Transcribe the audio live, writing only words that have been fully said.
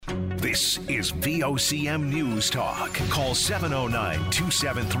This is VOCM News Talk. Call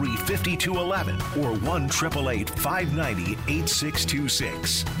 709-273-5211 or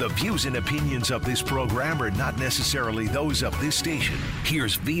 1-888-590-8626. The views and opinions of this program are not necessarily those of this station.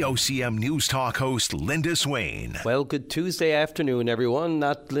 Here's VOCM News Talk host Linda Swain. Well, good Tuesday afternoon, everyone.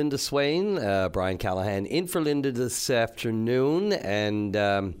 Not Linda Swain. Brian Callahan in for Linda this afternoon. And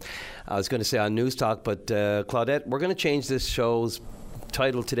I was going to say on News Talk, but Claudette, we're going to change this show's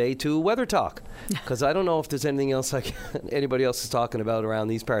title today to Weather Talk, because I don't know if there's anything else anybody else is talking about around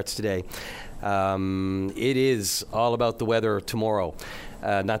these parts today. It is all about the weather tomorrow.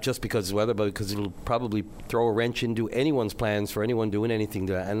 Not just because of the weather, but because it'll probably throw a wrench into anyone's plans for anyone doing anything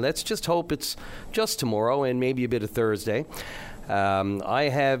to that. And let's just hope it's just tomorrow and maybe a bit of Thursday. I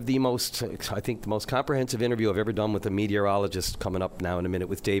have the most comprehensive interview I've ever done with a meteorologist coming up now in a minute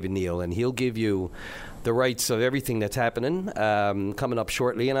with David Neal, and he'll give you the rights of everything that's happening coming up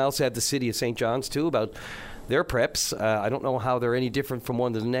shortly. And I also have the City of St. John's, too, about their preps. I don't know how they're any different from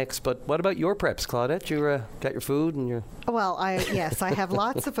one to the next, but what about your preps, Claudette? You got your food and your... Well, I have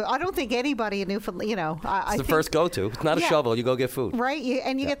lots of food. I don't think anybody in Newfoundland, it's the first go-to. It's not a shovel. You go get food. Right, you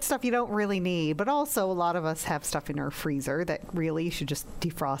get stuff you don't really need, but also a lot of us have stuff in our freezer that really you should just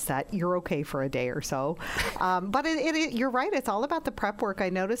defrost that. You're okay for a day or so. But you're right. It's all about the prep work. I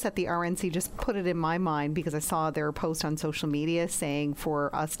noticed that the RNC just put it in my mind because I saw their post on social media saying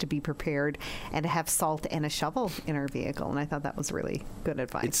for us to be prepared and to have salt and a shovel in our vehicle, and I thought that was really good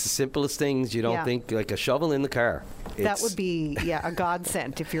advice. It's the simplest things. You don't think, like a shovel in the car. That would be a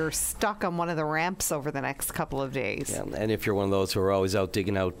godsend if you're stuck on one of the ramps over the next couple of days. Yeah, and if you're one of those who are always out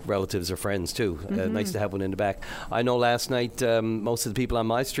digging out relatives or friends too, nice to have one in the back. I know last night most of the people on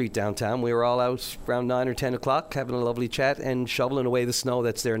my street downtown, we were all out around 9 or 10 o'clock having a lovely chat and shoveling away the snow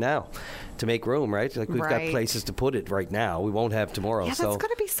that's there now to make room, right? Like we've got places to put it right now. We won't have tomorrow. Yeah, that's going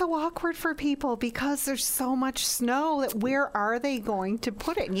to be so awkward for people because there's so much snow that where are they going to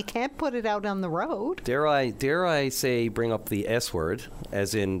put it? And you can't put it out on the road. Dare I say bring up the S word,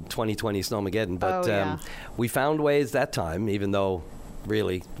 as in 2020 Snowmageddon. But we found ways that time, even though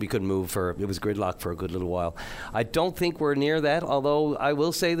really we couldn't move it was gridlock for a good little while. I don't think we're near that, although I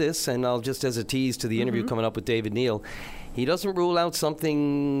will say this, and I'll just as a tease to the interview coming up with David Neal, he doesn't rule out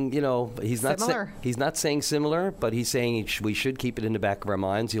something, he's not saying similar, but he's saying we should keep it in the back of our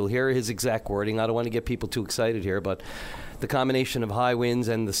minds. You'll hear his exact wording. I don't want to get people too excited here, but the combination of high winds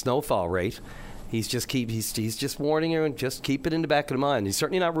and the snowfall rate, he's just warning you and just keep it in the back of the mind. He's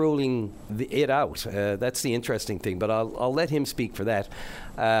certainly not ruling it out. That's the interesting thing, but I'll let him speak for that.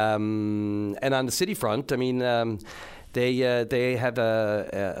 And on the city front, I mean, they have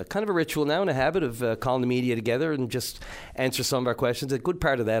a kind of a ritual now and a habit of calling the media together and just answer some of our questions. A good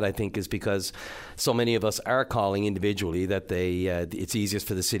part of that, I think, is because so many of us are calling individually that it's easiest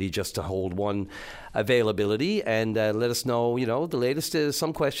for the city just to hold one availability and let us know, the latest is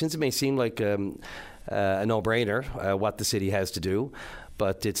some questions. It may seem like a no-brainer what the city has to do,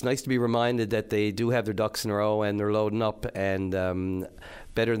 but it's nice to be reminded that they do have their ducks in a row and they're loading up, and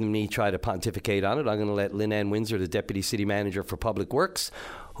better than me try to pontificate on it, I'm going to let Lynn Ann Windsor, the Deputy City Manager for Public Works,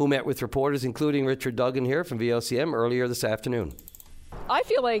 who met with reporters, including Richard Duggan here from VOCM earlier this afternoon. I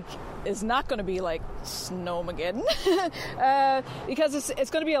feel like it's not going to be like Snowmageddon because it's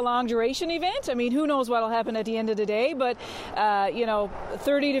going to be a long duration event. I mean, who knows what will happen at the end of the day, but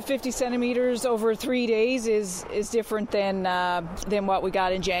 30 to 50 centimeters over 3 days is different than what we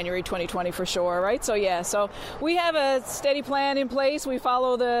got in January 2020 for sure, right? So we have a steady plan in place. We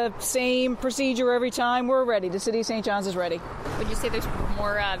follow the same procedure every time. We're ready. The City of St. John's is ready. Would you say there's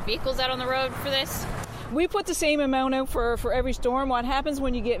more vehicles out on the road for this? We put the same amount out for every storm. What happens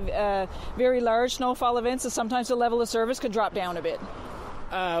when you get very large snowfall events is sometimes the level of service could drop down a bit.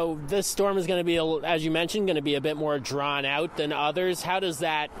 This storm is going to be, as you mentioned, going to be a bit more drawn out than others. How does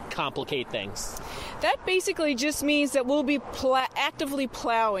that complicate things? That basically just means that we'll be actively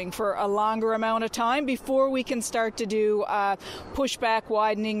plowing for a longer amount of time before we can start to do pushback,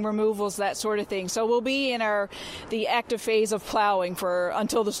 widening, removals, that sort of thing. So we'll be in the active phase of plowing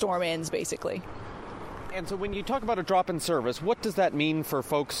until the storm ends, basically. And so when you talk about a drop in service, what does that mean for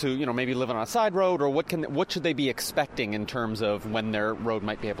folks who, maybe live on a side road, or what should they be expecting in terms of when their road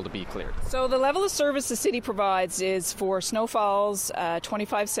might be able to be cleared? So the level of service the city provides is for snowfalls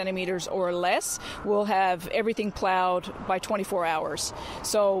 25 centimeters or less. We'll have everything plowed by 24 hours.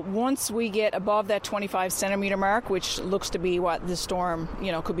 So once we get above that 25 centimeter mark, which looks to be what the storm,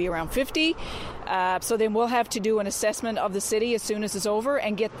 could be around 50, so then we'll have to do an assessment of the city as soon as it's over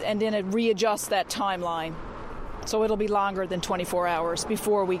and then readjust that timeline. So it'll be longer than 24 hours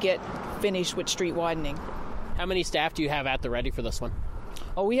before we get finished with street widening. How many staff do you have at the ready for this one?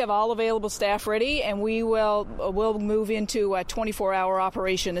 Oh, we have all available staff ready, and we'll move into a 24-hour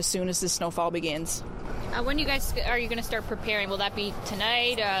operation as soon as the snowfall begins. When are you going to start preparing? Will that be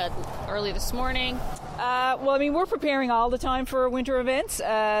tonight, early this morning? We're preparing all the time for winter events.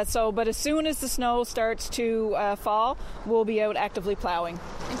 But as soon as the snow starts to fall, we'll be out actively plowing.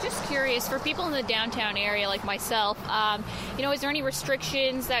 I'm just curious, for people in the downtown area like myself, is there any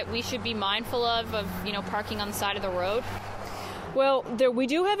restrictions that we should be mindful of parking on the side of the road? Well, we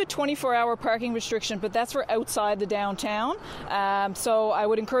do have a 24-hour parking restriction, but that's for outside the downtown. So I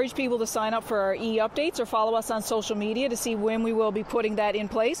would encourage people to sign up for our e-updates or follow us on social media to see when we will be putting that in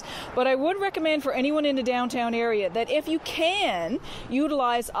place. But I would recommend for anyone in the downtown area that if you can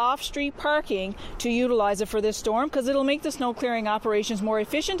utilize off-street parking, to utilize it for this storm, because it'll make the snow clearing operations more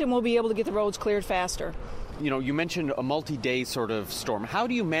efficient and we'll be able to get the roads cleared faster. You mentioned a multi-day sort of storm. How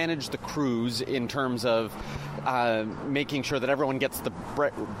do you manage the crews in terms of making sure that everyone gets the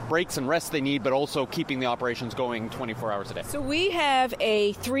breaks and rest they need, but also keeping the operations going 24 hours a day? So we have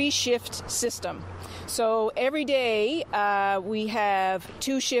a 3-shift system. So every day we have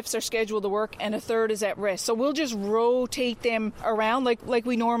 2 shifts are scheduled to work and a third is at rest. So we'll just rotate them around like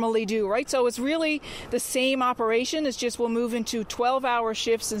we normally do, right? So it's really the same operation. It's just we'll move into 12-hour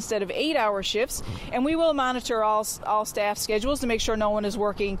shifts instead of 8-hour shifts. And we will monitor all staff schedules to make sure no one is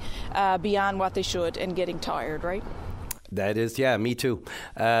working beyond what they should and getting tired, right? That is, me too.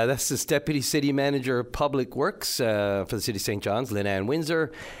 That's the Deputy City Manager of Public Works for the City of St. John's, Lynn Ann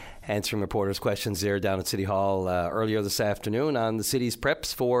Windsor, answering reporters' questions there down at City Hall earlier this afternoon on the city's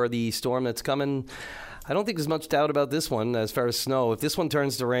preps for the storm that's coming. I don't think there's much doubt about this one as far as snow. If this one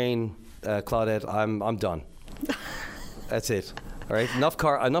turns to rain, Claudette, I'm done. That's it. All right, enough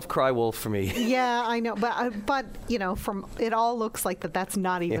cry wolf for me. Yeah, I know, but from it all looks like that's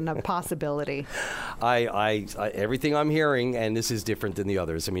not even a possibility. I everything I'm hearing, and this is different than the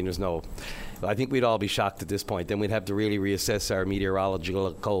others. I mean, I think we'd all be shocked at this point. Then we'd have to really reassess our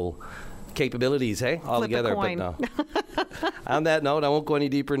meteorological capabilities, altogether. Flip a coin. But no. On that note, I won't go any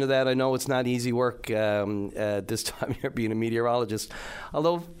deeper into that. I know it's not easy work this time here being a meteorologist.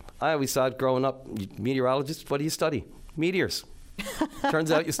 Although I always thought growing up, meteorologist, what do you study? Meteors.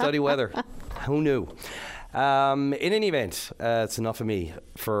 Turns out you study weather. Who knew? In any event, it's enough of me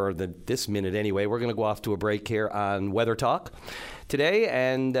for this minute anyway. We're going to go off to a break here on Weather Talk today,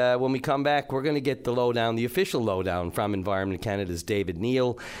 and when we come back, we're going to get the official lowdown from Environment Canada's David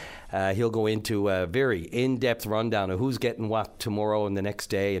Neal. He'll go into a very in-depth rundown of who's getting what tomorrow and the next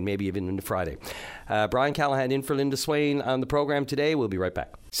day and maybe even into Friday. Brian Callahan in for Linda Swain on the program today. We'll be right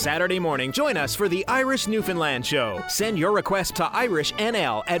back. Saturday morning, join us for the Irish Newfoundland Show. Send your request to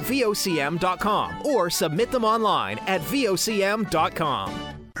irishnl@vocm.com or submit them online at vocm.com.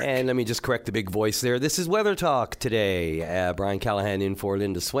 And let me just correct the big voice there. This is Weather Talk today. Brian Callahan in for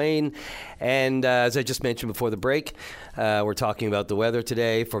Linda Swain. And as I just mentioned before the break, we're talking about the weather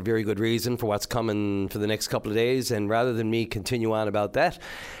today for very good reason, for what's coming for the next couple of days. And rather than me continue on about that,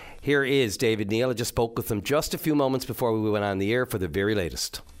 here is David Neal. I just spoke with him just a few moments before we went on the air for the very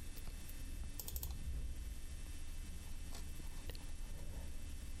latest.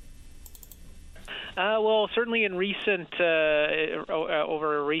 Well, certainly in recent hours,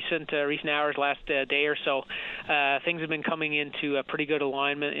 last day or so, things have been coming into a pretty good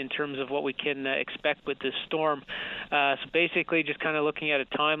alignment in terms of what we can expect with this storm. So basically, just kind of looking at a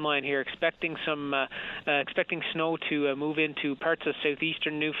timeline here, expecting snow to move into parts of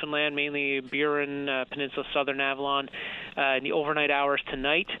southeastern Newfoundland, mainly Burin, Peninsula, Southern Avalon, in the overnight hours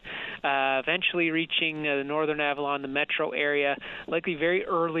tonight. Eventually reaching the northern Avalon, the metro area, likely very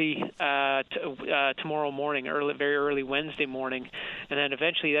early tomorrow morning, very early Wednesday morning, and then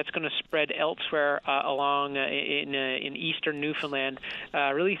eventually that's going to spread elsewhere along in eastern Newfoundland,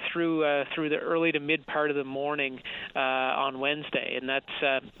 really through the early to mid part of the morning on Wednesday, and that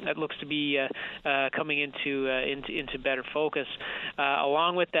looks to be coming into better focus.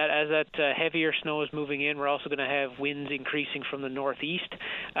 Along with that, as that heavier snow is moving in, we're also going to have winds increasing from the northeast.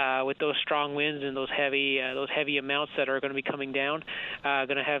 With those strong winds and those heavy amounts that are going to be coming down,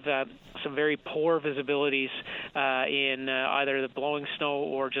 going to have some very poor visibilities in either the blowing snow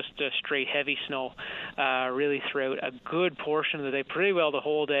or just straight heavy snow really throughout a good portion of the day, pretty well the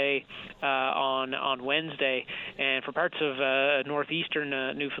whole day on Wednesday. And for parts of northeastern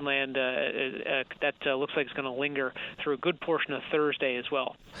Newfoundland, that looks like it's going to linger through a good portion of Thursday as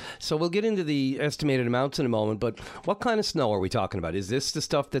well. So we'll get into the estimated amounts in a moment, but what kind of snow are we talking about? Is this the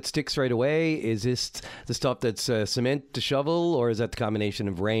stuff that sticks right away? Is this the stuff that's cement to shovel, or is that the combination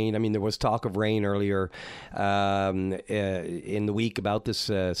of rain? I mean, there was talk of rain earlier in the week about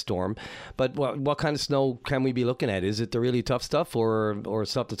this storm, but what kind of snow snow can we be looking at? Is it the really tough stuff or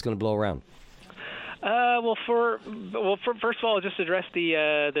stuff that's going to blow around? First of all, just address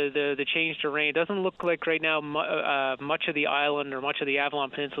the change to rain. It doesn't look like right now much of the island or much of the Avalon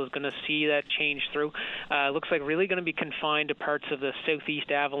Peninsula is going to see that change through. It looks like really going to be confined to parts of the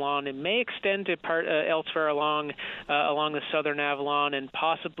southeast Avalon. It may extend to elsewhere along the southern Avalon and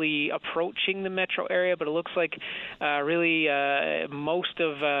possibly approaching the metro area. But it looks like really most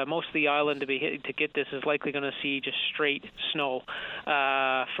of the island to get this is likely going to see just straight snow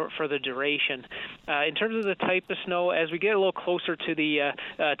for the duration. In terms of the type of snow, as we get a little closer to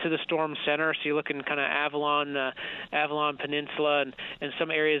the storm center, so you're looking kind of Avalon Peninsula and some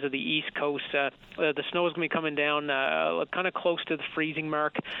areas of the East Coast, the snow is going to be coming down kind of close to the freezing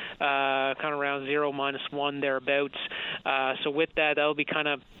mark, kind of around 0, -1 thereabouts. So with that, that'll be kind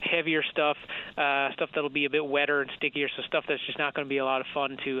of heavier stuff that'll be a bit wetter and stickier. So stuff that's just not going to be a lot of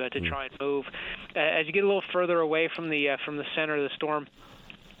fun to try and move. As you get a little further away from the center of the storm,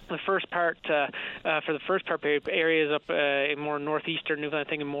 the first part areas up in more northeastern Newfoundland, I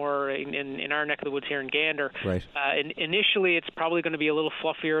think more in our neck of the woods here in Gander. Right. Initially, it's probably going to be a little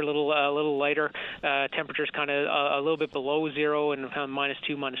fluffier, a little lighter. Temperatures kind of a little bit below 0 and kind of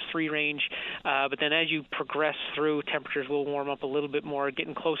 -2, -3 range. But then as you progress through, temperatures will warm up a little bit more,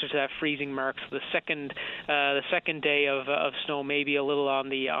 getting closer to that freezing mark. So the second day of snow may be a little on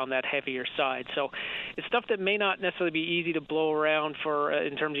that heavier side. So it's stuff that may not necessarily be easy to blow around for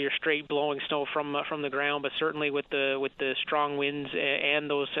in terms of your straight blowing snow from the ground, but certainly with the strong winds and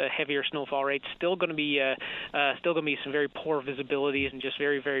those heavier snowfall rates, still going to be some very poor visibilities and just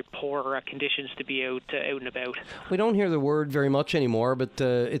very, very poor conditions to be out and about. We don't hear the word very much anymore, but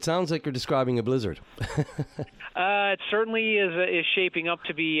it sounds like you're describing a blizzard. It certainly is shaping up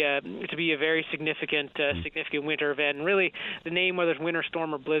to be a very significant winter event. And really, the name, whether it's winter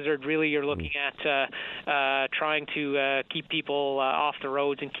storm or blizzard, really you're looking at trying to keep people off the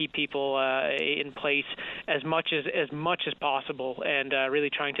roads and keep people in place as much as possible, and really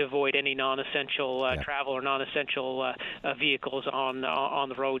trying to avoid any non-essential travel or non-essential vehicles on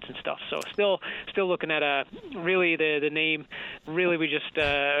the roads and stuff. So still looking at really the name. Really, we just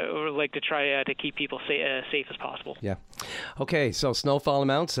like to try to keep people safe as possible. Yeah. Okay, so snowfall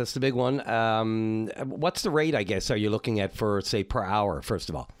amounts, that's the big one. What's the rate, I guess, are you looking at for, say, per hour, first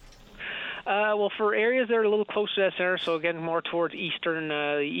of all? For areas that are a little closer to that center, so again, more towards eastern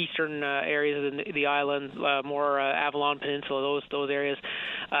areas of the island, more Avalon Peninsula, those areas,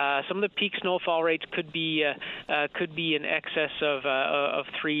 some of the peak snowfall rates could be in excess of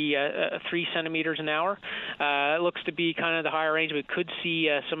 3 centimeters an hour. It looks to be kind of the higher range. We could see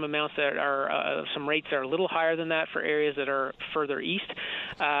some amounts that are some rates that are a little higher than that for areas that are further east.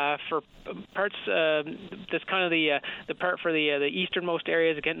 For parts, that's kind of the part for the easternmost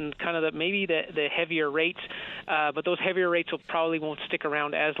areas, again, kind of maybe the heavier rates, but those heavier rates won't stick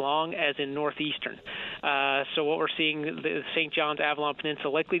around as long as in northeastern. So what we're seeing, the St. John's Avalon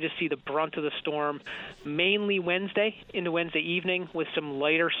Peninsula, likely to see the brunt of the storm mainly Wednesday into Wednesday evening, with some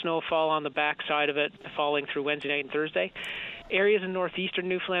lighter snowfall on the backside of it falling through Wednesday night and Thursday. Areas in northeastern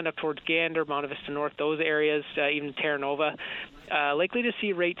Newfoundland up towards Gander, Monte Vista North, those areas, even Terra Nova, likely to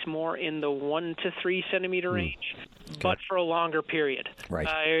see rates more in the 1 to 3 centimeter range, but for a longer period. Right.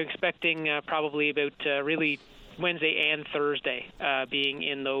 You're expecting probably about really Wednesday and Thursday being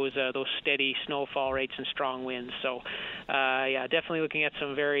in those steady snowfall rates and strong winds. So, definitely looking at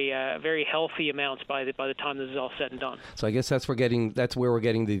some very very healthy amounts by the time this is all said and done. So I guess that's where we're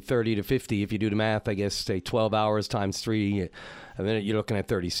getting the 30 to 50. If you do the math, I guess say 12 hours times 3. A minute, you're looking at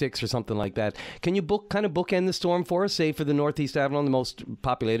 36 or something like that. Can you bookend the storm for us, say for the Northeast Avalon, the most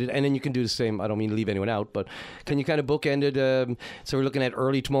populated, and then you can do the same. I don't mean to leave anyone out, but can you kind of bookend it? So we're looking at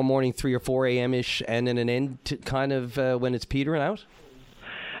early tomorrow morning, 3 or 4 a.m.-ish, and then an end to kind of when it's petering out?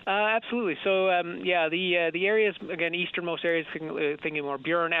 Absolutely. So, the areas, again, easternmost areas, thinking more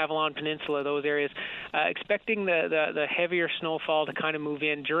Burin, Avalon Peninsula, those areas, expecting the heavier snowfall to kind of move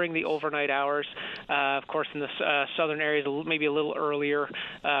in during the overnight hours. Of course, in the southern areas, maybe a little earlier,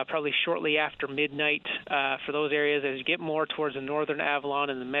 probably shortly after midnight for those areas. As you get more towards the northern Avalon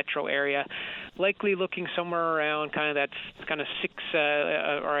and the metro area, likely looking somewhere around kind of that kind of 6,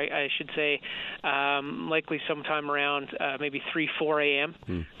 or I should say, likely sometime around maybe 3, 4 a.m.,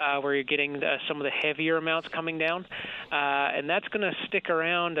 where you're getting some of the heavier amounts coming down. And that's going to stick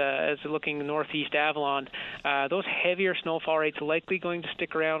around as looking northeast Avalon. Those heavier snowfall rates likely going to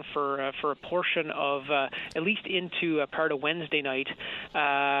stick around for a portion of at least into part of Wednesday night.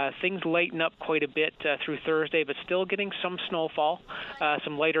 Things lighten up quite a bit through Thursday, but still getting some snowfall,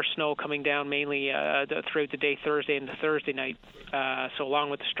 some lighter snow coming down mainly mainly throughout the day, Thursday into Thursday night. So along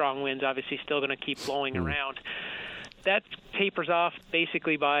with the strong winds, obviously still going to keep blowing around. That tapers off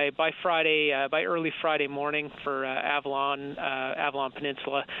basically by Friday, by early Friday morning for Avalon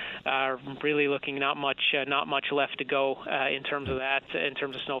Peninsula. Really looking not much left to go in terms of that, in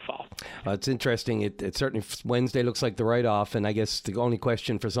terms of snowfall. It's interesting. It certainly Wednesday looks like the write-off, and I guess the only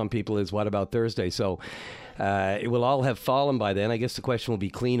question for some people is what about Thursday? So it will all have fallen by then. I guess the question will be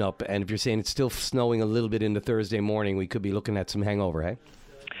cleanup, and if you're saying it's still snowing a little bit into Thursday morning, we could be looking at some hangover, hey?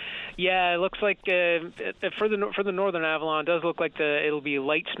 Yeah, it looks like for the northern Avalon, it does look like it'll be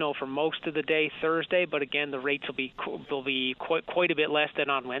light snow for most of the day Thursday, but again the rates will be quite a bit less than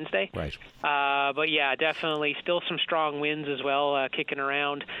on Wednesday. Right. But yeah, definitely still some strong winds as well, kicking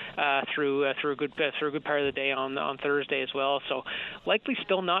around through a good part of the day on Thursday as well. So likely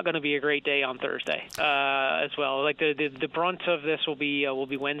still not going to be a great day on Thursday as well. Like the brunt of this will be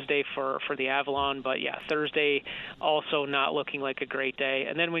Wednesday for the Avalon, but yeah, Thursday also not looking like a great day.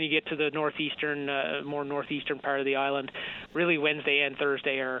 And then when you get to the more northeastern part of the island, really Wednesday and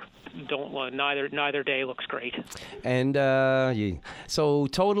Thursday neither day looks great. And so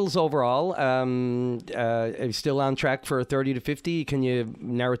totals overall, are you still on track for 30 to 50? Can you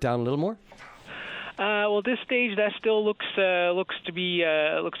narrow it down a little more? Well, at this stage, that still looks to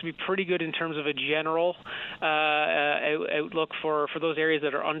be pretty good in terms of a general outlook for those areas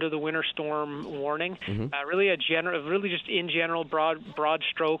that are under the winter storm warning. Mm-hmm. Really just in general, broad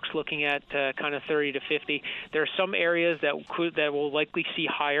strokes, looking at kind of 30 to 50. There are some areas that will likely see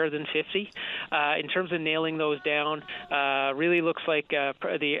higher than 50. In terms of nailing those down, really looks like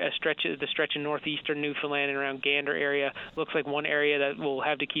the stretch in northeastern Newfoundland and around Gander area looks like one area that we'll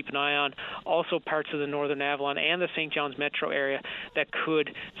have to keep an eye on. Also, parts of the northern Avalon and the St. John's metro area that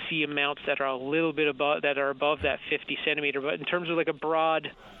could see amounts that are a little bit above that 50 centimeter. But in terms of like a broad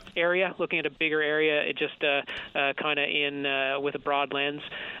area, looking at a bigger area, it just kind of in with a broad lens,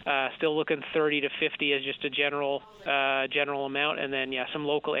 still looking 30 to 50 as just a general amount, and then some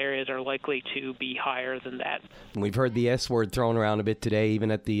local areas are likely to be higher than that. We've heard the S word thrown around a bit today, even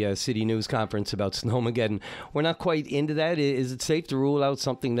at the City News Conference about Snowmageddon. We're not quite into that. Is it safe to rule out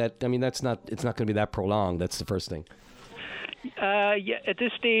something that, it's not going to be that prolonged? That's the first thing. Yeah, at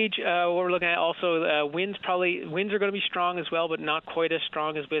this stage, what we're looking at also winds are going to be strong as well, but not quite as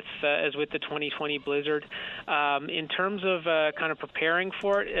strong as with the 2020 blizzard. In terms of kind of preparing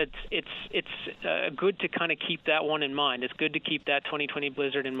for it, it's good to kind of keep that one in mind. It's good to keep that 2020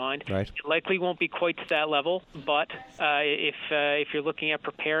 blizzard in mind. Right. It likely won't be quite to that level, but if you're looking at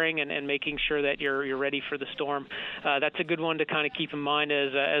preparing and making sure that you're ready for the storm, that's a good one to kind of keep in mind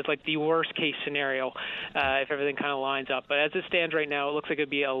as like the worst case scenario if everything kind of lines up. But as it stands right now, it looks like it'd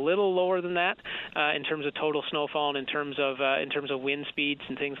be a little lower than that in terms of total snowfall and in terms of wind speeds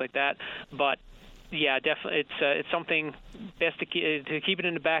and things like that. But yeah, definitely, it's something best to keep it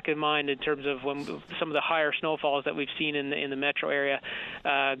in the back of mind in terms of when some of the higher snowfalls that we've seen in the metro area.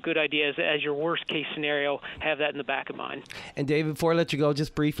 Good idea is, as your worst case scenario, have that in the back of mind. And David, before I let you go,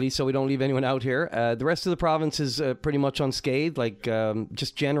 just briefly, so we don't leave anyone out here, the rest of the province is pretty much unscathed. Like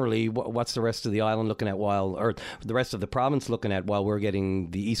just generally, what's the rest of the island looking at or the rest of the province looking at while the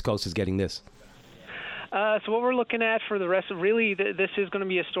East Coast is getting this? So what we're looking at for the rest of this is going to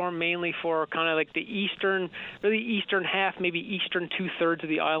be a storm mainly for kind of like the eastern half, maybe eastern 2/3 of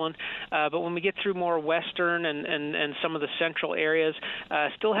the island. But when we get through more western and some of the central areas,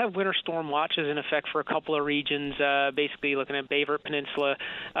 still have winter storm watches in effect for a couple of regions, basically looking at Bayvert Peninsula,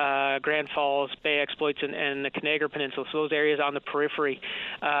 Grand Falls, Bay Exploits, and the Conagra Peninsula. So those areas on the periphery.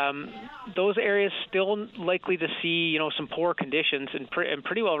 Those areas still likely to see, some poor conditions and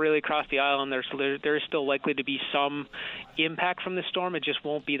pretty well really across the island. There is still likely to be some impact from the storm. It just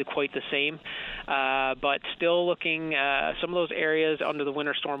won't be quite the same. But still looking some of those areas under the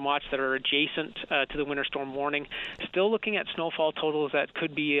winter storm watch that are adjacent to the winter storm warning, still looking at snowfall totals that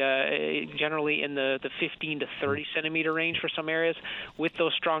could be generally in the 15 to 30 centimeter range for some areas. With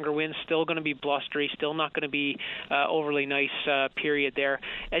those stronger winds, still going to be blustery, still not going to be overly nice period there.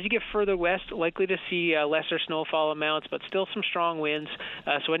 As you get further west, likely to see lesser snowfall amounts, but still some strong winds.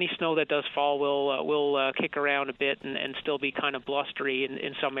 So any snow that does fall will kick around a bit and still be kind of blustery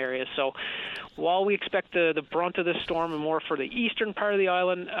in some areas. So while we expect the brunt of this storm and more for the eastern part of the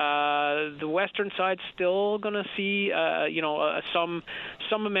island, the western side still going to see some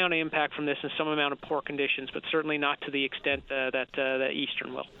amount of impact from this and some amount of poor conditions, but certainly not to the extent that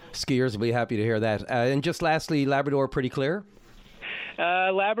eastern will. Skiers will be happy to hear that. And just lastly, Labrador pretty clear?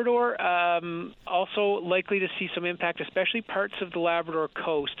 Labrador, also likely to see some impact, especially parts of the Labrador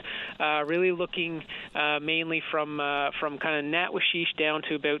coast, really looking mainly from kind of Natwashish down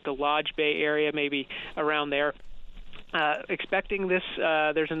to about the Lodge Bay area, maybe around there. Expecting this,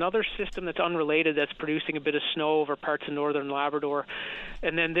 there's another system that's unrelated that's producing a bit of snow over parts of northern Labrador,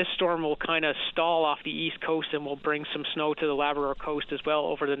 and then this storm will kind of stall off the east coast and will bring some snow to the Labrador coast as well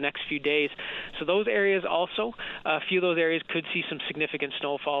over the next few days. So those areas also, a few of those areas could see some significant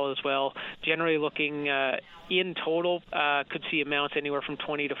snowfall as well. Generally looking in total, could see amounts anywhere from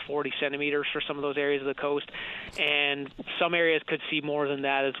 20 to 40 centimeters for some of those areas of the coast, and some areas could see more than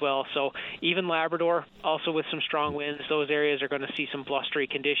that as well. So even Labrador, also with some strong winds, those areas are going to see some blustery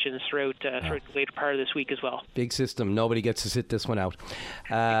conditions throughout the later part of this week as well. Big system. Nobody gets to sit this one out.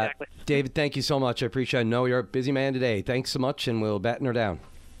 Exactly. David, thank you so much. I appreciate it. I know you're a busy man today. Thanks so much, and we'll batten her down.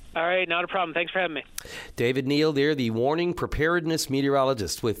 All right, not a problem. Thanks for having me. David Neal there, the warning preparedness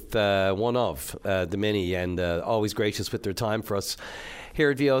meteorologist with one of the many, and always gracious with their time for us here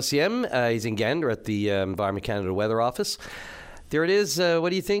at VOCM. He's in Gander at the Environment Canada Weather Office. There it is. What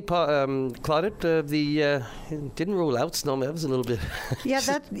do you think, Claudette? Didn't rule out snow. I was a little bit,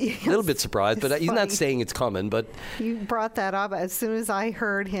 a little bit surprised, but he's funny. not saying it's coming. But you brought that up as soon as I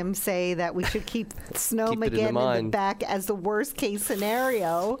heard him say that we should keep Snowmageddon in the back as the worst case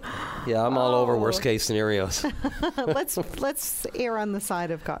scenario. Yeah, I'm all over worst case scenarios. let's err on the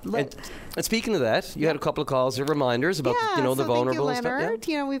side of God. And speaking of that, you had a couple of calls or reminders about the vulnerable thank you, and Leonard. stuff.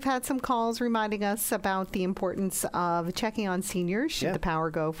 Yeah? We've had some calls reminding us about the importance of checking on seniors should the power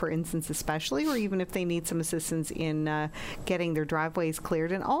go, for instance, especially, or even if they need some assistance in getting their driveways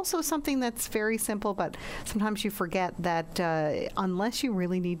cleared. And also something that's very simple, but sometimes you forget that unless you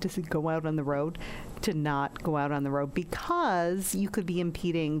really need to go out on the road, to not go out on the road, because you could be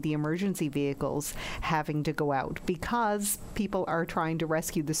impeding the emergency vehicles having to go out, because people are trying to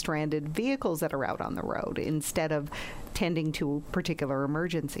rescue the stranded vehicles that are out on the road instead of tending to particular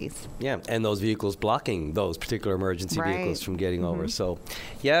emergencies. Yeah, and those vehicles blocking those particular emergency vehicles from getting over. So,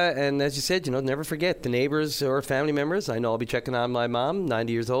 yeah, and as you said, never forget the neighbors or family members. I know I'll be checking on my mom,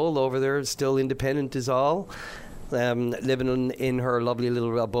 90 years old, over there, still independent is all. Living in her lovely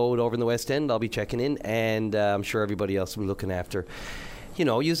little abode over in the West End. I'll be checking in, and I'm sure everybody else will be looking after,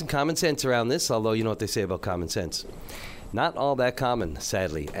 using common sense around this, although you know what they say about common sense. Not all that common,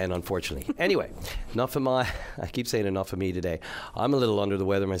 sadly and unfortunately. Anyway, I keep saying enough of me today. I'm a little under the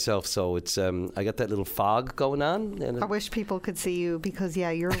weather myself, so it's I got that little fog going on. And I wish people could see you, because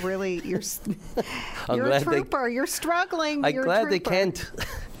you're really you're you're a trooper. You're struggling. I'm glad they can't.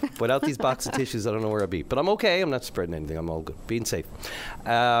 Without these box of tissues, I don't know where I'd be. But I'm okay. I'm not spreading anything. I'm all good. Being safe.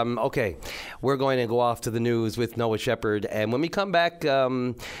 Okay. We're going to go off to the news with Noah Shepherd. And when we come back, we're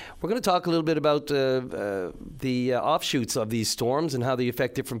going to talk a little bit about the offshoots of these storms and how they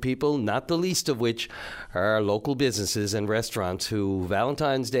affect different people, not the least of which are local businesses and restaurants who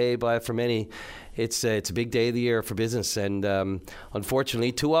Valentine's Day, for many, it's a big day of the year for business, and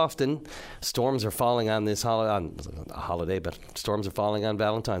unfortunately, too often, storms are falling on this holiday, but storms are falling on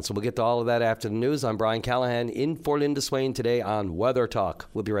Valentine's. So we'll get to all of that after the news. I'm Brian Callahan in for Linda Swain today on Weather Talk.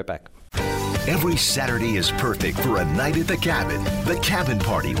 We'll be right back. Every Saturday is perfect for a night at the cabin. The Cabin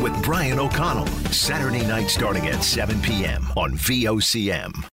Party with Brian O'Connell. Saturday night starting at 7 p.m. on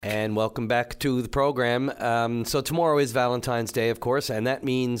VOCM. And welcome back to the program. So tomorrow is Valentine's Day, of course, and that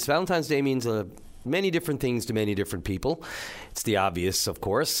means Valentine's Day means many different things to many different people. It's the obvious, of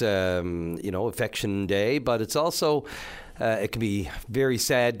course, Affection Day, but it's also it can be a very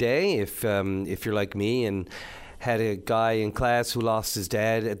sad day if you're like me and had a guy in class who lost his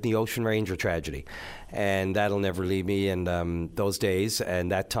dad at the Ocean Ranger tragedy. And that'll never leave me, and those days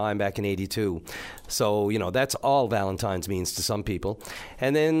and that time back in 82. So, that's all Valentine's means to some people.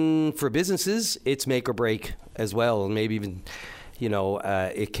 And then for businesses, it's make or break as well. And maybe even,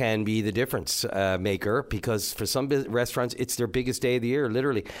 it can be the difference maker, because for some restaurants, it's their biggest day of the year,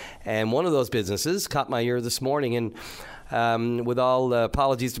 literally. And one of those businesses caught my ear this morning, and with all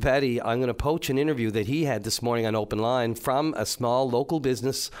apologies to Paddy, I'm going to poach an interview that he had this morning on Open Line from a small local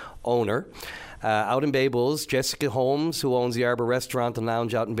business owner out in Bay Bulls, Jessica Holmes, who owns the Arbor Restaurant and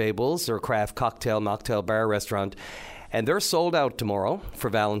Lounge out in Bay Bulls. They're a craft mocktail bar restaurant, and they're sold out tomorrow for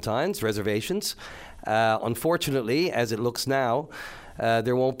Valentine's reservations. Unfortunately, as it looks now,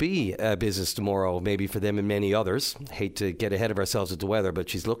 there won't be business tomorrow, maybe for them and many others. Hate to get ahead of ourselves with the weather, but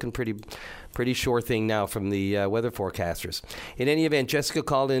she's looking pretty sure thing now from the weather forecasters. In any event, Jessica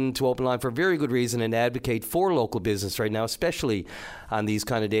called in to Open Line for a very good reason and advocate for local business right now, especially on these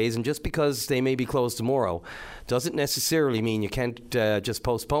kind of days. And just because they may be closed tomorrow doesn't necessarily mean you can't just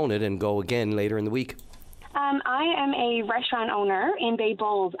postpone it and go again later in the week. I am a restaurant owner in Bay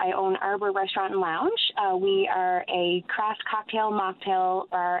Bulls. I own Arbor Restaurant and Lounge. We are a craft cocktail, mocktail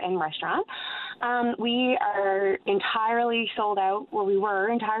bar and restaurant. We are entirely sold out, well, we were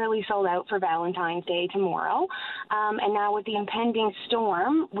entirely sold out for Valentine's Day tomorrow. And now with the impending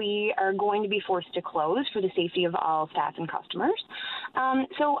storm, we are going to be forced to close for the safety of all staff and customers.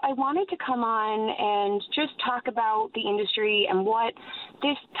 So I wanted to come on and just talk about the industry and what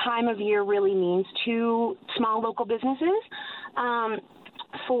this time of year really means to small local businesses.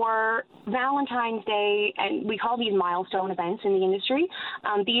 For Valentine's Day, and we call these milestone events in the industry,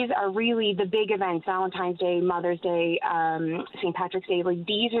 these are really the big events, Valentine's Day, Mother's Day, St. Patrick's Day. Like,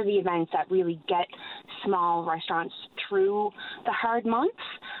 these are the events that really get small restaurants through the hard months.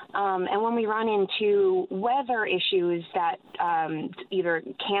 And when we run into weather issues that either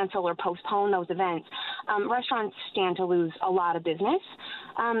cancel or postpone those events, restaurants stand to lose a lot of business.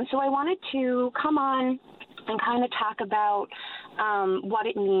 So I wanted to come on and kind of talk about what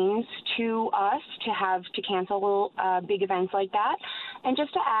it means to us to have to cancel big events like that, and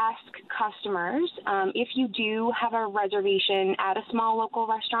just to ask customers, if you do have a reservation at a small local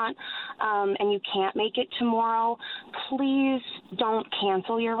restaurant and you can't make it tomorrow, please don't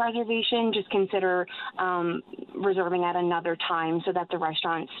cancel your reservation. Just consider reserving at another time so that the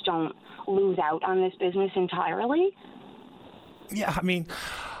restaurants don't lose out on this business entirely. Yeah, I mean,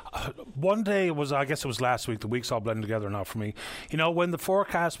 one day I guess it was last week, the weeks all blending together now for me. You know, when the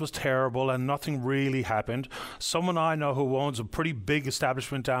forecast was terrible and nothing really happened, someone I know who owns a pretty big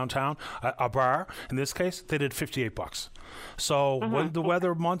establishment downtown, a bar, in this case, they did $58. So when the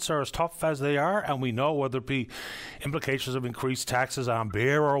weather months are as tough as they are, and we know whether it be implications of increased taxes on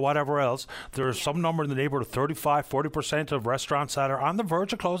beer or whatever else, there's some number in the neighborhood of 35-40% of restaurants that are on the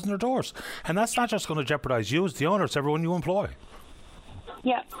verge of closing their doors. And that's not just going to jeopardize you as the owner, it's everyone you employ.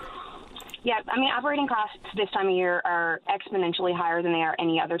 Yeah, I mean, operating costs this time of year are exponentially higher than they are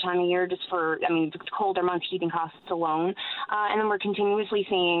any other time of year, just for, I mean, the colder months, heating costs alone. And then we're continuously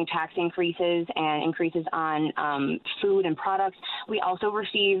seeing tax increases and increases on food and products. We also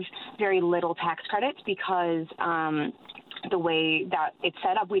receive very little tax credits because the way that it's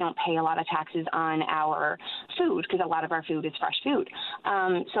set up, we don't pay a lot of taxes on our food because a lot of our food is fresh food.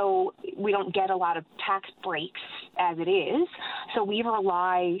 So we don't get a lot of tax breaks as it is. So we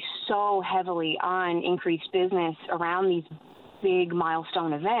rely so heavily on increased business around these big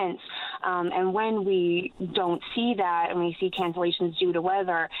milestone events. And when we don't see that and we see cancellations due to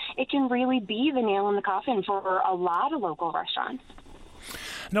weather, it can really be the nail in the coffin for a lot of local restaurants.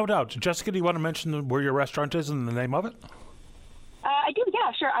 No doubt. Jessica, do you want to mention where your restaurant is and the name of it? I do,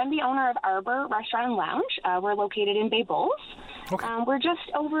 yeah, sure. I'm the owner of Arbor Restaurant and Lounge. We're located in Bay Bulls. Okay. We're just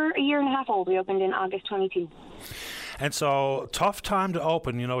over a year and a half old. We opened in August 22. And so, tough time to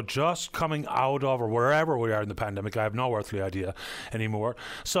open, you know, just coming out of or wherever we are in the pandemic. I have no earthly idea anymore.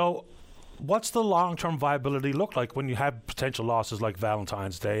 So, what's the long-term viability look like when you have potential losses like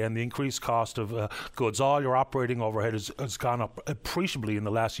Valentine's Day and the increased cost of goods? All your operating overhead has gone up appreciably in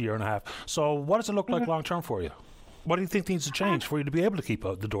the last year and a half. So, what does it look like long-term for you? What do you think needs to change for you to be able to keep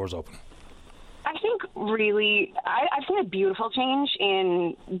the doors open? I think really, I've seen a beautiful change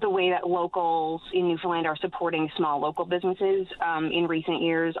in the way that locals in Newfoundland are supporting small local businesses in recent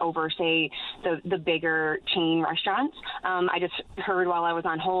years over, say, the bigger chain restaurants. I just heard while I was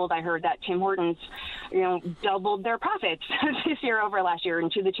on hold, I heard that Tim Hortons, you know, doubled their profits this year over last year,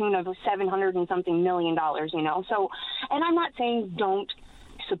 and to the tune of $700 and something million, you know. So, and I'm not saying don't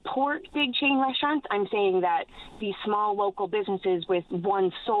support big chain restaurants. I'm saying that these small local businesses with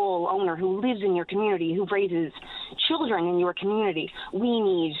one sole owner who lives in your community, who raises children in your community, we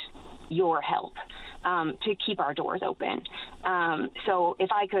need your help to keep our doors open. So if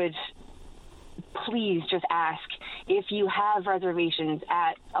I could please just ask, if you have reservations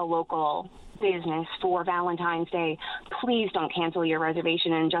at a local business for Valentine's Day, please don't cancel your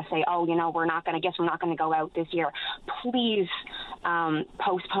reservation and just say, oh, you know, we're not going to go out this year. Please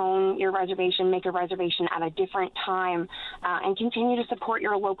postpone your reservation, make a reservation at a different time, and continue to support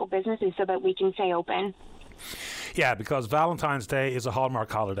your local businesses so that we can stay open. Yeah, because Valentine's Day is a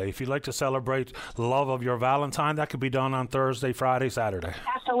hallmark holiday. If you'd like to celebrate the love of your Valentine, that could be done on Thursday, Friday, Saturday.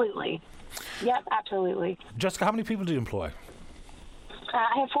 Absolutely. Yep, absolutely. Jessica, how many people do you employ?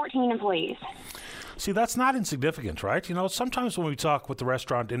 I have 14 employees. See, that's not insignificant, right? You know, sometimes when we talk with the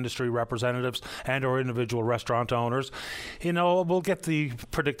restaurant industry representatives and or individual restaurant owners, you know, we'll get the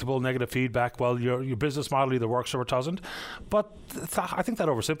predictable negative feedback. Well, your business model either works or it doesn't. But I think that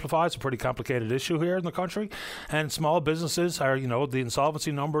oversimplifies a pretty complicated issue here in the country. And small businesses are, you know, the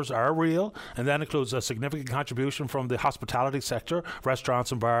insolvency numbers are real, and that includes a significant contribution from the hospitality sector,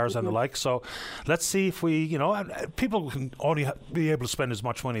 restaurants and bars and the like. So let's see if we, you know, people can only be able to spend as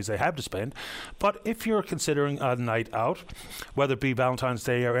much money as they have to spend. But if you're considering a night out, whether it be Valentine's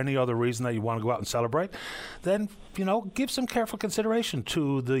Day or any other reason that you want to go out and celebrate, then, you know, give some careful consideration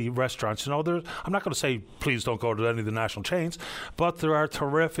to the restaurants. You know, I'm not going to say please don't go to any of the national chains, but there are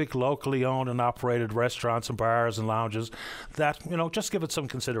terrific locally owned and operated restaurants and bars and lounges that, you know, just give it some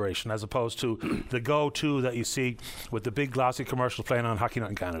consideration as opposed to the go-to that you see with the big glossy commercials playing on Hockey Night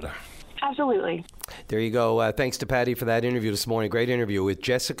in Canada. Absolutely. There you go. Thanks to Patty for that interview this morning. Great interview with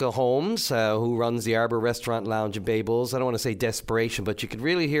Jessica Holmes, who runs the Arbor Restaurant Lounge in Bay Bulls. I don't want to say desperation, but you could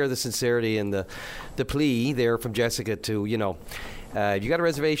really hear the sincerity and the plea there from Jessica to, you know, if you got a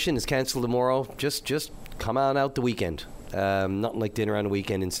reservation, it's canceled tomorrow, just come on out the weekend. Nothing like dinner on the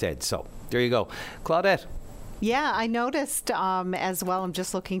weekend instead. So there you go. Claudette. Yeah, I noticed as well, I'm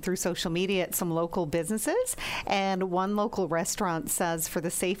just looking through social media at some local businesses, and one local restaurant says for the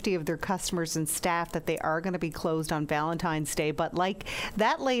safety of their customers and staff that they are going to be closed on Valentine's Day. But like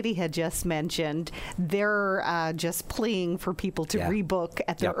that lady had just mentioned, they're just pleading for people to rebook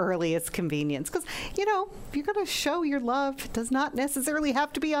at their earliest convenience. Because, you know, if you're going to show your love, it does not necessarily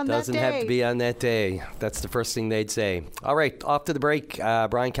have to be on that day. Doesn't have to be on that day. That's the first thing they'd say. All right, off to the break.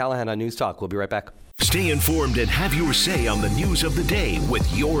 Brian Callahan on News Talk. We'll be right back. Stay informed and have your say on the news of the day with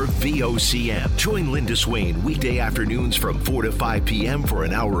your VOCM. Join Linda Swain weekday afternoons from 4 to 5 p.m. for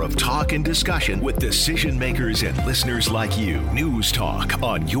an hour of talk and discussion with decision makers and listeners like you. News Talk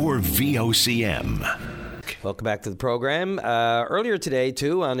on your VOCM. Welcome back to the program. Earlier today,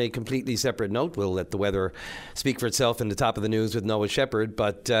 too, on a completely separate note, we'll let the weather speak for itself in the top of the news with Noah Shepherd,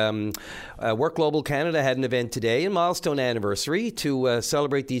 but Work Global Canada had an event today, a milestone anniversary, to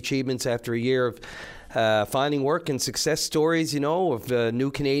celebrate the achievements after a year of finding work and success stories, you know, of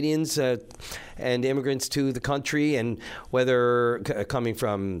new Canadians and immigrants to the country, and whether coming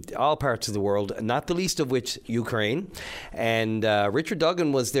from all parts of the world, not the least of which Ukraine. And Richard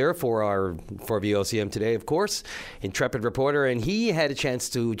Duggan was there for VOCM today, of course, intrepid reporter, and he had a chance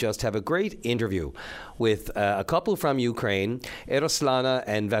to just have a great interview with a couple from Ukraine, Eroslana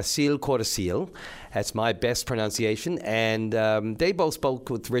and Vasil Korasil. That's my best pronunciation. And they both spoke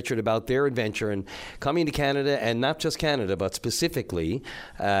with Richard about their adventure and coming to Canada, and not just Canada, but specifically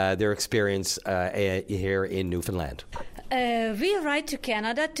their experience here in Newfoundland. We arrived to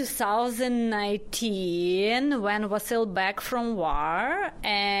Canada 2019 when Vasil back from war,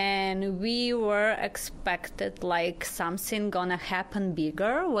 and we were expected like something gonna happen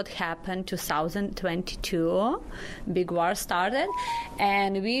bigger. What happened 2022? Big war started,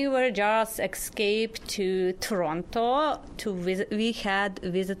 and we were just escaped to Toronto to visit. We had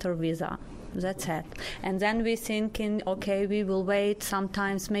visitor visa. That's it. And then we thinking, okay, we will wait.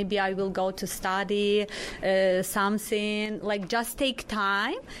 Sometimes maybe I will go to study something, like just take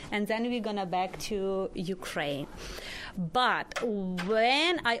time, and then we're gonna back to Ukraine. But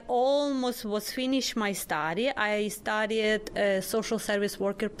when I almost was finished my study, I studied a social service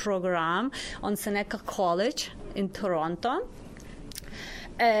worker program on Seneca College in Toronto.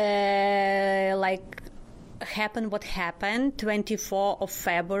 Happened what happened 24 of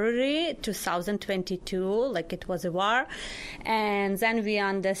February 2022, like it was a war, and then we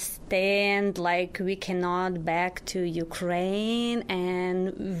understand like we cannot back to Ukraine,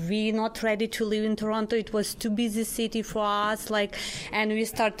 and we not ready to live in Toronto. It was too busy city for us, like, and we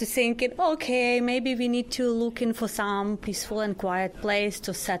start to thinking, okay, maybe we need to look in for some peaceful and quiet place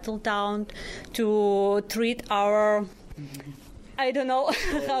to settle down, to treat our I don't know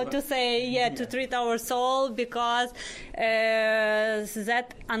how to say, to treat our soul, because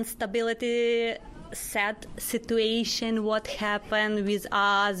that instability, sad situation, what happened with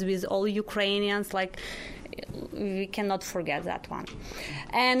us, with all Ukrainians, like, we cannot forget that one.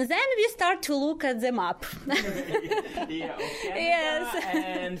 And then we start to look at the map. Yes.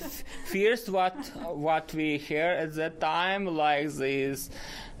 And first what we hear at that time, like this,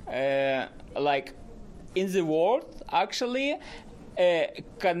 like in the world, actually,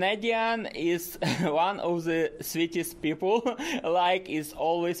 Canadian is one of the sweetest people, like is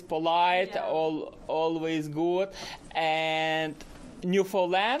always polite, always good, and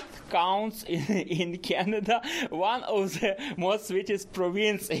Newfoundland counts in Canada one of the most sweetest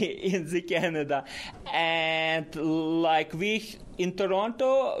provinces in the Canada, and like we in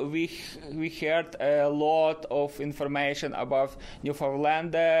Toronto we heard a lot of information about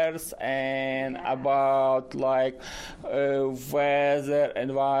Newfoundlanders and about like weather,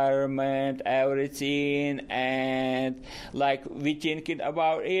 environment, everything, and like we thinking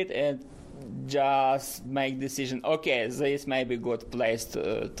about it and just make decision. Okay, this may be a good place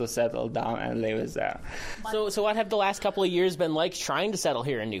to settle down and live there. So what have the last couple of years been like trying to settle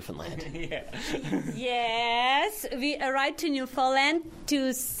here in Newfoundland? Yeah. Yes, we arrived to Newfoundland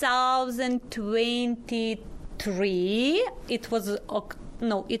 2023. It was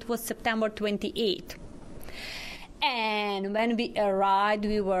September 28th. And when we arrived,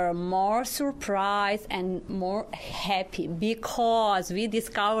 we were more surprised and more happy because we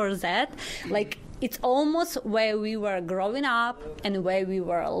discovered that, like, it's almost where we were growing up and where we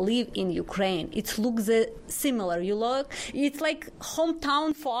were live in Ukraine. It looks similar. It's like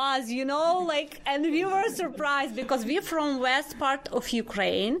hometown for us, and we were surprised because we're from west part of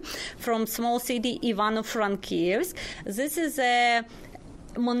Ukraine, from small city Ivano-Frankivsk. This is a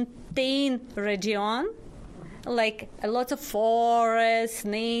mountain region. Like a lot of forest,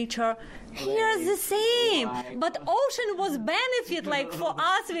 nature. Here's the same, but ocean was benefit. Like for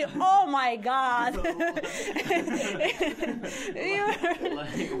us, oh my God!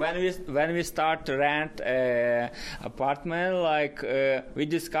 when we start to rent apartment, we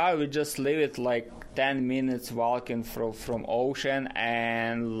discovered we just live it like 10 minutes walking from ocean,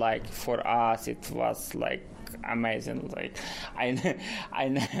 and like for us it was like amazing. Like I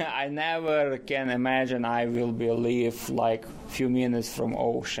never can imagine I will be live like few minutes from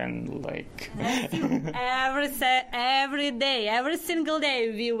ocean. Like every day, every single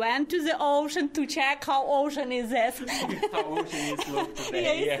day, we went to the ocean to check how ocean is. How ocean is look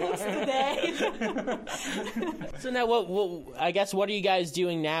today. Looks today. So now, what are you guys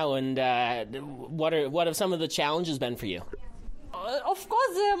doing now, and what have some of the challenges been for you? Of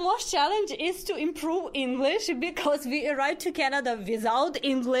course, the most challenge is to improve English because we arrived to Canada without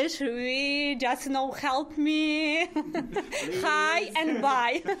English. We just know help me, hi and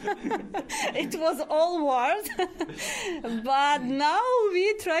bye. It was all words. But now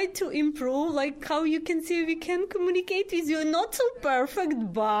we try to improve, like how you can see we can communicate with you. Not so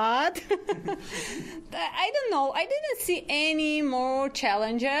perfect, but I don't know. I didn't see any more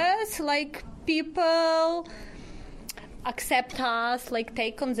challenges, like people accept us, like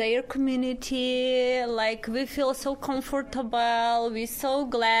take on their community, like we feel so comfortable, we're so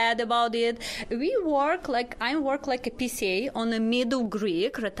glad about it. I work like a PCA on a Middle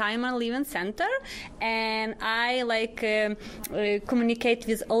Greek retirement living center, and I communicate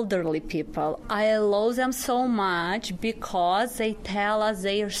with elderly people. I love them so much because they tell us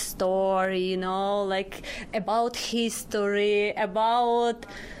their story, like about history, about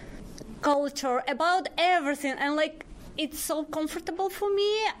culture, about everything, and like it's so comfortable for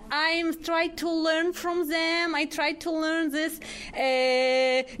me. I try to learn from them. I try to learn this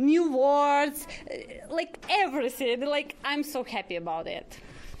new words, like everything. Like I'm so happy about it.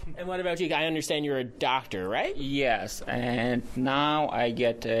 And what about you? I understand you're a doctor, right? Yes, and now I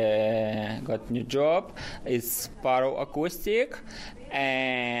got new job. It's paroacoustic,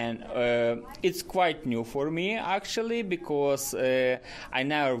 and it's quite new for me actually because I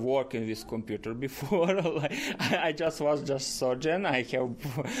never worked with computer before. I was surgeon. I have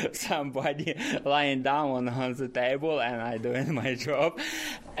somebody lying down on the table and I doing my job,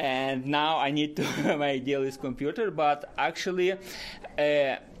 and now I need to make deal with computer. But actually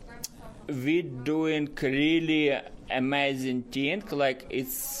we doing really amazing thing. Like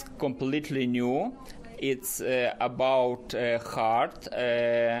it's completely new. It's about heart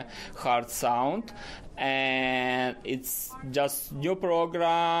sound, and it's just new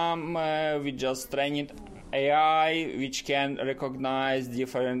program. We just trained AI, which can recognize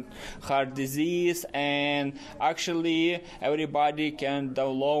different heart disease, and actually everybody can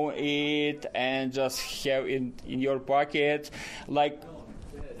download it and just have it in your pocket. Like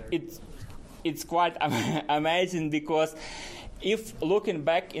it's quite amazing because if looking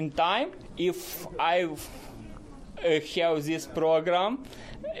back in time, if I have this program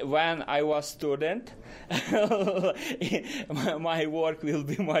when I was student, my work will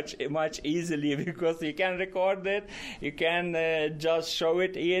be much easily because you can record it, you can just show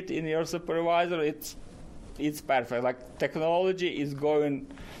it in your supervisor. It's perfect. Like technology is going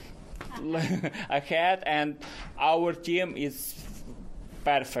ahead, and our team is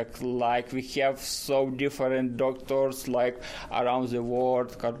perfect. Like we have so different doctors like around the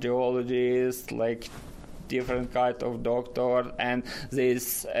world, cardiologists, like different kind of doctor, and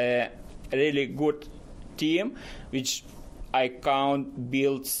there's a really good team, which I can't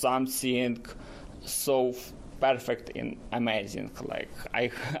build something so perfect and amazing. Like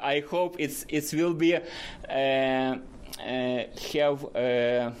I hope it will be have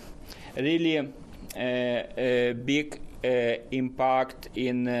really big impact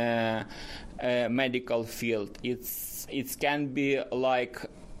in medical field. It can be like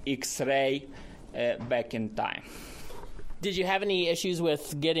X-ray back in time. Did you have any issues with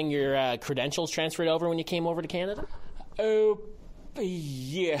getting your credentials transferred over when you came over to Canada?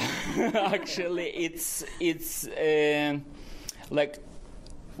 Yeah, actually, it's like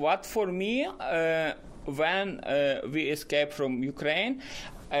what for me when we escaped from Ukraine.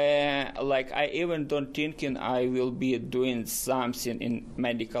 Like I even don't thinking I will be doing something in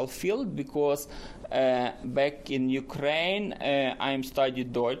medical field, because back in Ukraine I'm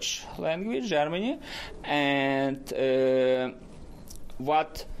studied Deutsch language, Germany, and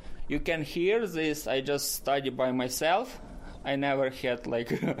what you can hear this, I just study by myself. I never had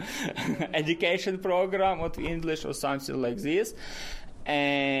like education program of English or something like this,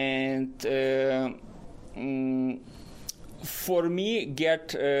 and for me get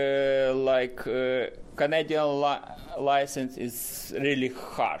Canadian license is really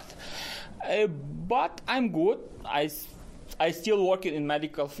hard, but I'm good. I still working in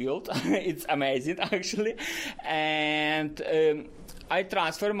medical field. It's amazing actually, and I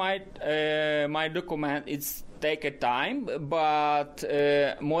transfer my document. It's take a time, but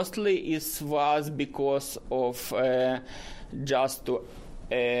mostly it was because of just to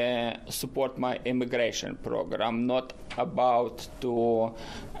support my immigration program, not about to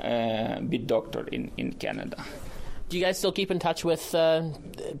be doctor in Canada. Do you guys still keep in touch with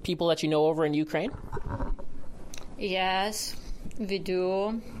people that you know over in Ukraine? Yes, we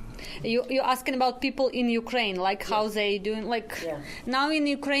do. You're asking about people in Ukraine, like how they doing? Now in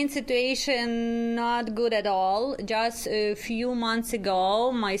Ukraine situation not good at all. Just a few months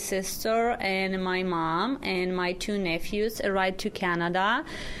ago, my sister and my mom and my two nephews arrived to Canada.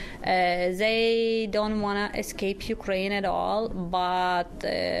 They don't want to escape Ukraine at all, but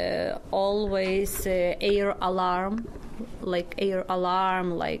always air alarm,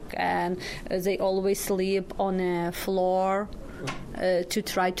 and they always sleep on a floor. To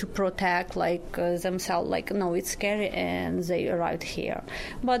try to protect themselves, no, it's scary, and they arrived here.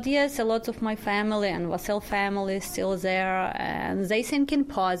 But yes, a lot of my family and Vasil family is still there, and they thinking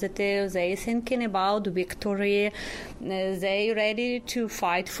positive, they thinking about victory, they ready to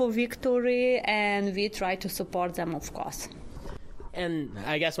fight for victory, and we try to support them, of course. And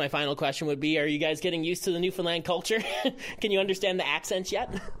I guess my final question would be, are you guys getting used to the Newfoundland culture? Can you understand the accents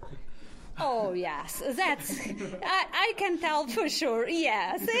yet? Oh, yes, I can tell for sure.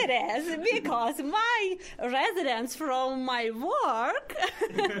 Yes, it is, because my residents from my work,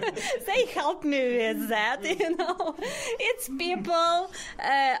 they help me with that, It's people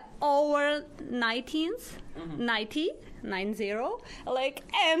over 90,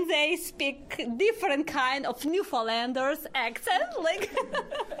 and they speak different kind of Newfoundlanders accent,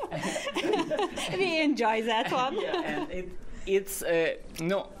 we enjoy that one. Yeah, and it's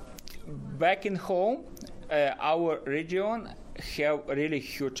back in home, our region have really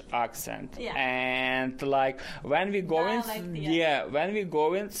huge accent, and when we going, when we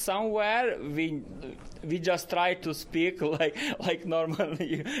going somewhere, we just try to speak like normal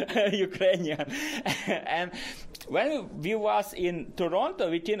Ukrainian, and when we was in Toronto,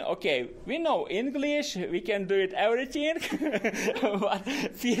 we think, okay, we know English, we can do it everything. But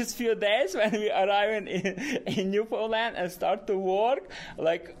these few days when we arrive in Newfoundland and start to work,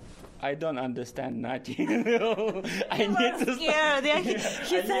 I don't understand nothing. I need to scared. He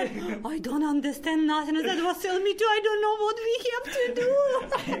said, I don't understand nothing. I said, Vasil, me too. I don't know what we have to do.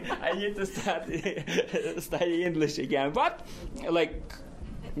 I need to start study English again. But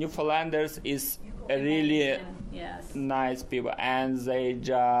Newfoundlanders is really nice people, and they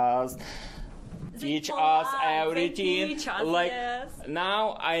just teach us everything.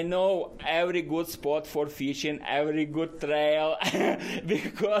 Now I know every good spot for fishing, every good trail,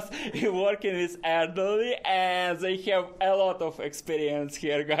 because we're working with elderly and they have a lot of experience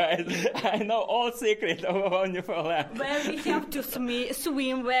here, guys. I know all secrets about Newfoundland. Where we have to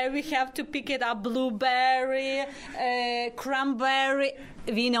swim, where we have to pick it up, blueberry, cranberry.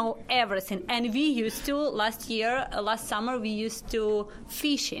 We know everything, and we used to last summer we used to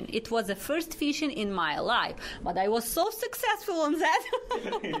fishing. It was the first fishing in my life, but I was so successful on that.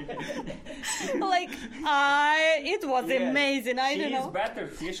 It was amazing. I don't know. She's better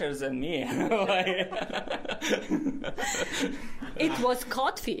fisher than me. It was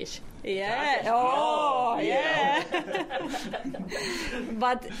codfish. Yeah. Oh, yeah.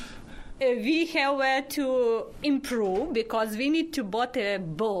 But we have to improve because we need to buy a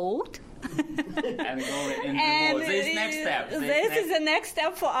boat. And go in the boat. This is next step. This is the next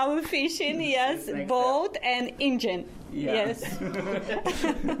step for our fishing. Yes, boat and engine. Yeah. Yes.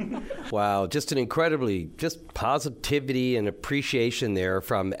 Wow, just an incredibly, just positivity and appreciation there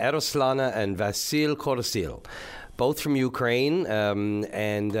from Eroslana and Vasil Korosil, both from Ukraine,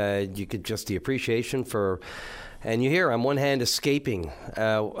 and you could just the appreciation for. And you hear on one hand escaping,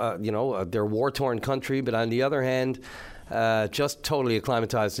 their war-torn country, but on the other hand, just totally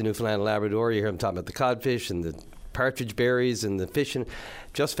acclimatized to Newfoundland and Labrador. You hear them talking about the codfish and the partridge berries and the fishing.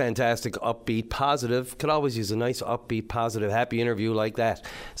 Just fantastic, upbeat, positive. Could always use a nice, upbeat, positive, happy interview like that.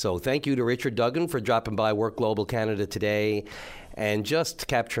 So thank you to Richard Duggan for dropping by Work Global Canada today and just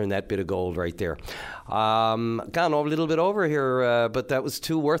capturing that bit of gold right there. Gone a little bit over here, but that was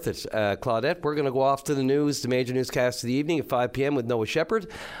too worth it. Claudette, we're going to go off to the news, the major newscast of the evening at 5 p.m. with Noah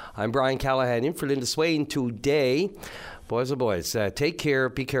Shepherd. I'm Brian Callahan in for Linda Swain today. Boys, oh boys, take care,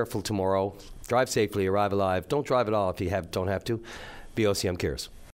 be careful tomorrow. Drive safely, arrive alive. Don't drive at all if you don't have to. VOCM cares.